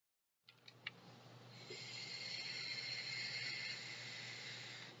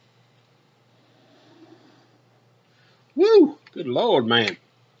Woo! Good Lord, man.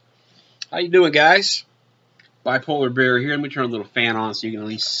 How you doing, guys? Bipolar Bear here. Let me turn a little fan on so you can at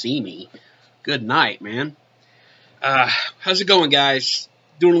least see me. Good night, man. How's it going, guys?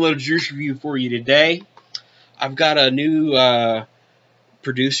 Doing a little juice review for you today. I've got a new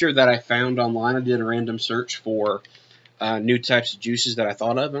producer that I found online. I did a random search for new types of juices that I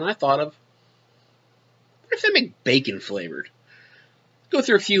thought of, and I thought of, what if they make bacon flavored? Go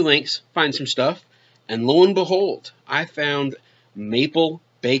through a few links, find some stuff, and lo and behold, I found Maple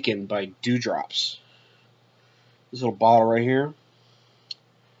Bacon by Dewdrops. This little bottle right here.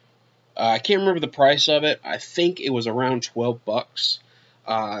 I can't remember the price of it. I think it was around 12 bucks.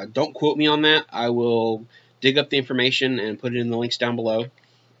 Don't quote me on that. I will dig up the information and put it in the links down below.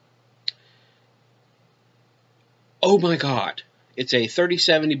 Oh my god. It's a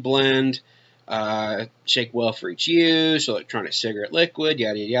 30/70 blend. Shake well for each use. Electronic cigarette liquid.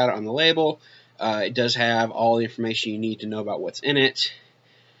 Yada yada yada on the label. It does have all the information you need to know about what's in it.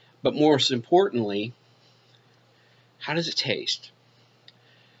 But most importantly, how does it taste?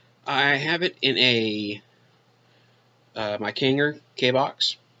 I have it in a my Kanger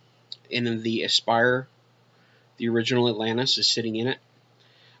K-Box, and then the Aspire, the original Atlantis, is sitting in it.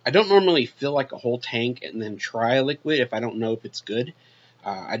 I don't normally fill like a whole tank and then try a liquid if I don't know if it's good.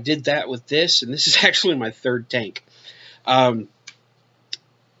 I did that with this, and this is actually my third tank.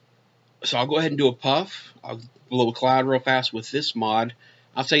 So I'll go ahead and do a puff. I'll blow a cloud real fast with this mod.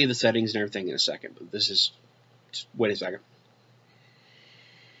 I'll tell you the settings and everything in a second, but this is... Just wait a second.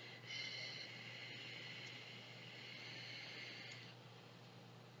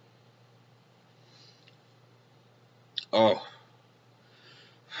 Oh.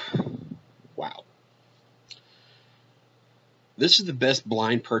 Wow. This is the best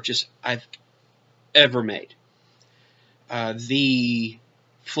blind purchase I've ever made. The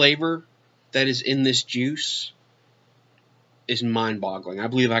flavor that is in this juice is mind-boggling. I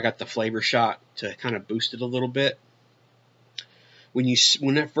believe I got the flavor shot to kind of boost it a little bit.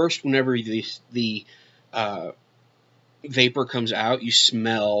 Whenever the vapor comes out, you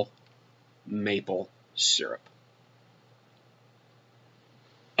smell maple syrup.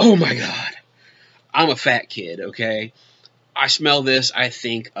 Oh my god. I'm a fat kid, okay? I smell this, I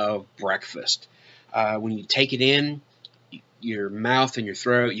think of breakfast. When you take it in, your mouth and your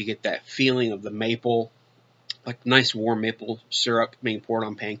throat, you get that feeling of the maple, like nice warm maple syrup being poured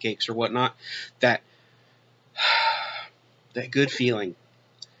on pancakes or whatnot. That good feeling.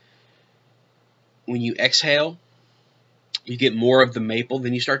 When you exhale, you get more of the maple,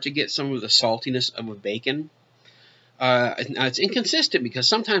 then you start to get some of the saltiness of a bacon. Now it's inconsistent because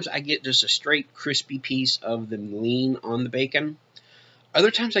sometimes I get just a straight crispy piece of the lean on the bacon. Other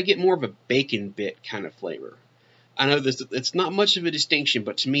times I get more of a bacon bit kind of flavor. I know it's not much of a distinction,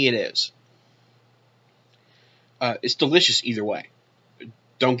 but to me it is. It's delicious either way.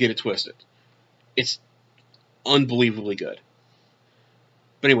 Don't get it twisted. It's unbelievably good.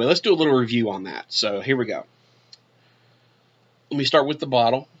 But anyway, let's do a little review on that. So here we go. Let me start with the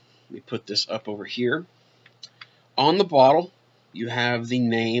bottle. Let me put this up over here. On the bottle, you have the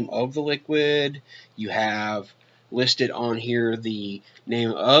name of the liquid. You have listed on here the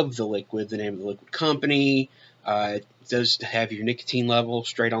name of the liquid, the name of the liquid company. It does have your nicotine level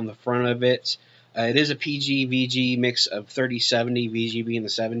straight on the front of it. It is a PG-VG mix of 30/70, VGB in the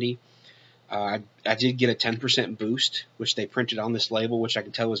 70. I did get a 10% boost, which they printed on this label, which I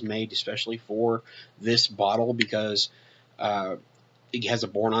can tell was made especially for this bottle because it has a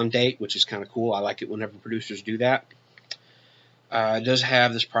born-on date, which is kind of cool. I like it whenever producers do that. It does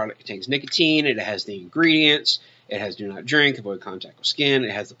have, this product contains nicotine. It has the ingredients. It has do not drink, avoid contact with skin.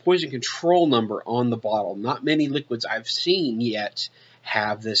 It has the poison control number on the bottle. Not many liquids I've seen yet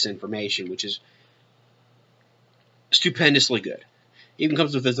have this information, which is stupendously good. It even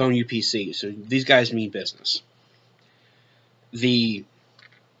comes with its own UPC, so these guys mean business. The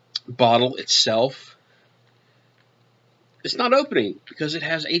bottle itself, it's not opening because it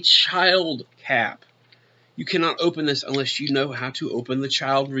has a child cap. You cannot open this unless you know how to open the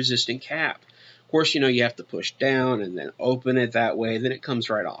child-resistant cap. Of course, you know you have to push down and then open it that way, then it comes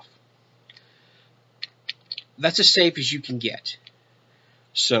right off. That's as safe as you can get.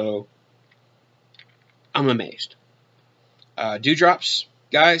 So, I'm amazed. Dewdrops,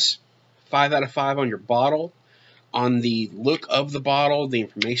 guys, 5 out of 5 on your bottle. On the look of the bottle, the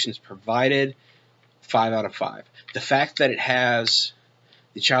information is provided, 5 out of 5. The fact that it has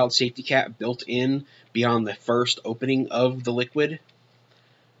the child safety cap built in beyond the first opening of the liquid,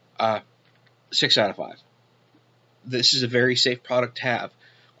 6 out of 5. This is a very safe product to have.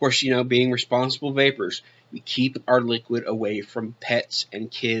 Of course, you know, being responsible vapors, we keep our liquid away from pets and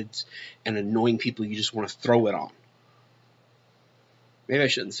kids and annoying people you just want to throw it on. Maybe I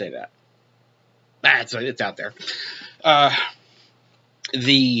shouldn't say that. It's out there.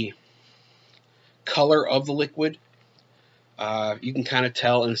 The color of the liquid, you can kind of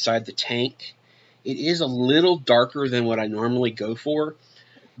tell inside the tank. It is a little darker than what I normally go for,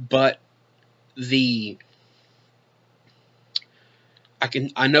 but I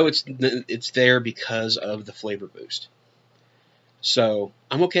know it's there because of the flavor boost. So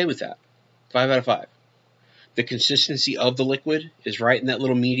I'm okay with that. 5 out of 5. The consistency of the liquid is right in that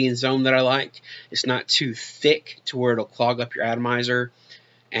little median zone that I like. It's not too thick to where it'll clog up your atomizer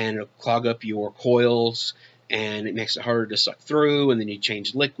and it'll clog up your coils, and it makes it harder to suck through, and then you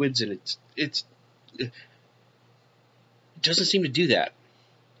change liquids, and it doesn't seem to do that.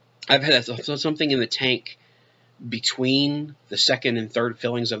 I've had something in the tank between the second and third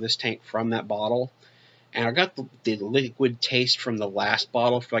fillings of this tank from that bottle, and I got the liquid taste from the last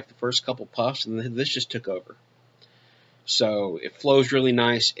bottle for like the first couple puffs, and this just took over. So it flows really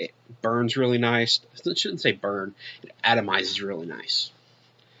nice, it burns really nice. I shouldn't say burn, it atomizes really nice.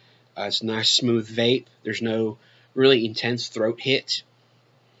 It's a nice smooth vape. There's no really intense throat hit.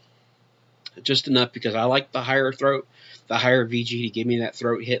 Just enough because I like the higher VG to give me that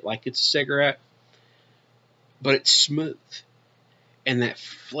throat hit like it's a cigarette. But it's smooth. And that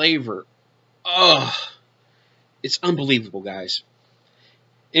flavor, it's unbelievable, guys.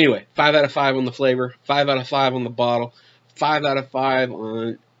 Anyway, 5 out of 5 on the flavor, 5 out of 5 on the bottle, 5 out of 5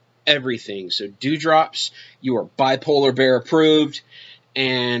 on everything. So Dewdrops, you are Bipolar Bear approved,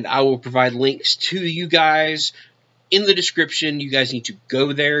 and I will provide links to you guys in the description. You guys need to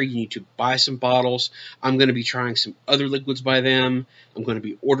go there. You need to buy some bottles. I'm going to be trying some other liquids by them. I'm going to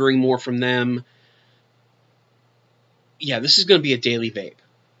be ordering more from them. Yeah, this is going to be a daily vape.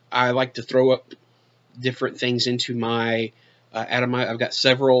 I like to throw up different things into my atomizer. I've got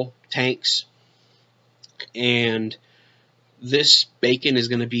several tanks, and this bacon is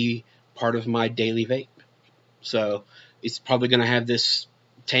going to be part of my daily vape. So it's probably going to have this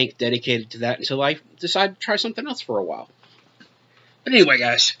tank dedicated to that until I decide to try something else for a while. But anyway,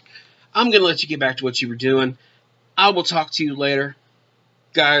 guys, I'm going to let you get back to what you were doing. I will talk to you later.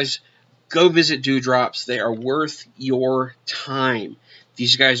 Guys, go visit Dewdrops. They are worth your time.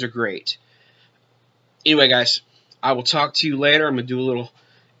 These guys are great. Anyway, guys, I will talk to you later. I'm going to do a little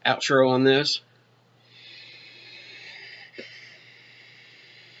outro on this.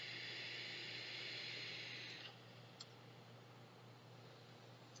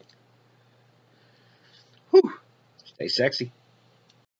 Whew. Stay sexy.